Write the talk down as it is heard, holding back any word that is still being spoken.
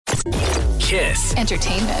KiSS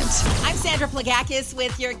Entertainment. I'm Sandra Plagakis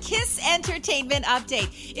with your KiSS Entertainment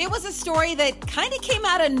Update. It was a story that kind of came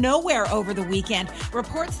out of nowhere over the weekend.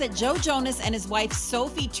 Reports that Joe Jonas and his wife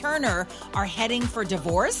Sophie Turner are heading for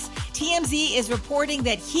divorce. TMZ is reporting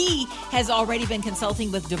that he has already been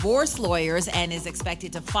consulting with divorce lawyers and is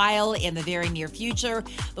expected to file in the very near future.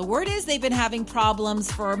 The word is they've been having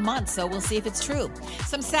problems for months, so we'll see if it's true.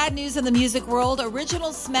 Some sad news in the music world.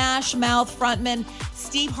 Original Smash Mouth frontman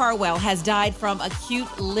Steve Harwell has died from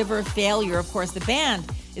acute liver failure. Of course, the band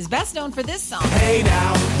is best known for this song. Hey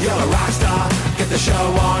now, you're a rock star. Get the show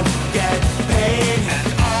on, get paid.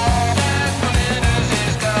 And all that glitters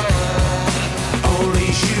is gold.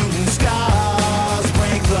 Only shooting stars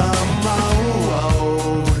break the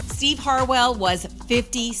mold. Steve Harwell was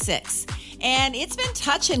 56. And it's been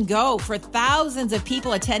touch and go for thousands of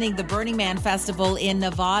people attending the Burning Man Festival in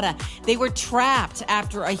Nevada. They were trapped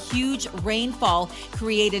after a huge rainfall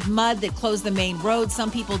created mud that closed the main road. Some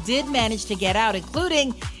people did manage to get out,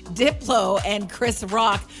 including Diplo and Chris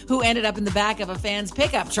Rock, who ended up in the back of a fan's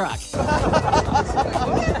pickup truck. If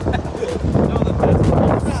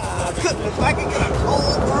I could get a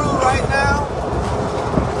cold brew right now,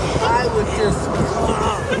 I would just...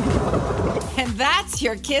 And that's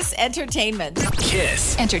your KiSS Entertainment.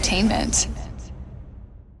 KiSS Entertainment.